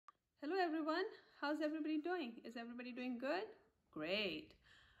Hello everyone, how's everybody doing? Is everybody doing good? Great.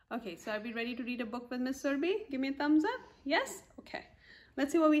 Okay, so are we ready to read a book with Miss Surbi? Give me a thumbs up. Yes? Okay.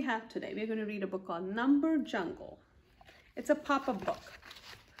 Let's see what we have today. We're going to read a book called Number Jungle. It's a pop-up book.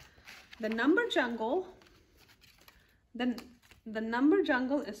 The Number Jungle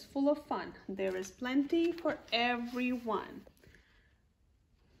is full of fun. There is plenty for everyone.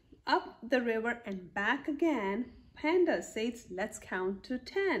 Up the river and back again, Panda says, let's count to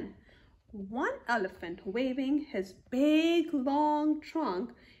 10. One elephant waving his big long trunk.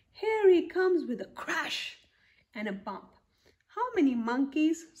 Here he comes with a crash and a bump. How many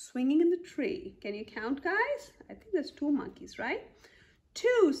monkeys swinging in the tree? Can you count, guys? I think there's 2 monkeys, right?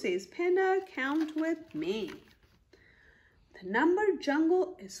 2, says Panda, count with me. The Number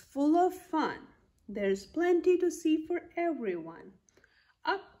Jungle is full of fun. There's plenty to see for everyone.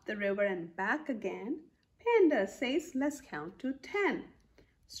 Up the river and back again, Panda says, let's count to 10.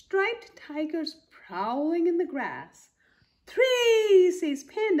 Striped tigers prowling in the grass. 3, says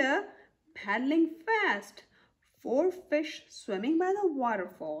Panda, paddling fast. 4 fish swimming by the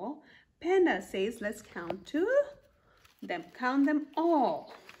waterfall. Panda says, let's count them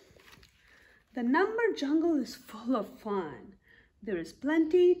all. The Number Jungle is full of fun. There is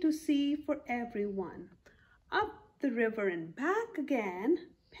plenty to see for everyone. Up the river and back again,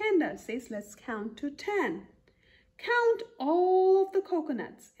 Panda says, let's count to 10. Count all of the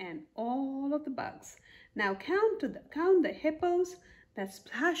coconuts and all of the bugs. Now count the hippos that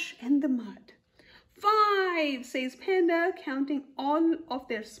splash in the mud. 5, says Panda, counting all of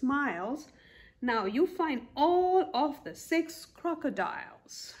their smiles. Now you find all of the 6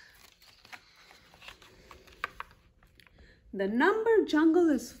 crocodiles. The Number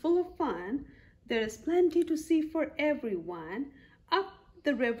Jungle is full of fun. There is plenty to see for everyone. Up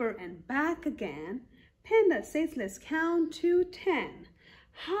the river and back again, Panda says, let's count to 10.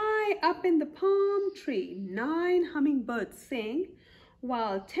 High up in the palm tree, 9 hummingbirds sing,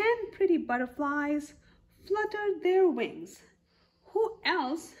 while 10 pretty butterflies flutter their wings. Who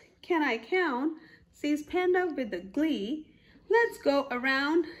else can I count? Says Panda with a glee. Let's go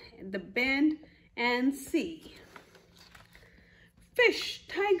around the bend and see. Fish,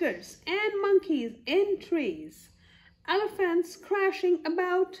 tigers, and monkeys in trees. Elephants crashing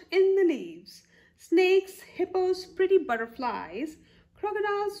about in the leaves. Snakes, hippos, pretty butterflies.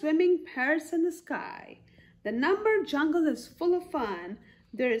 Crocodiles swimming, parrots in the sky. The Number Jungle is full of fun.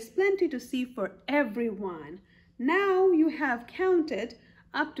 There is plenty to see for everyone. Now you have counted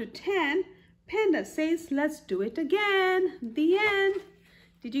up to 10. Panda says, let's do it again. The end.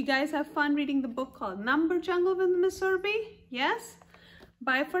 Did you guys have fun reading the book called Number Jungle with Miss Surbi? Yes?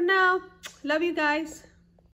 Bye for now. Love you guys.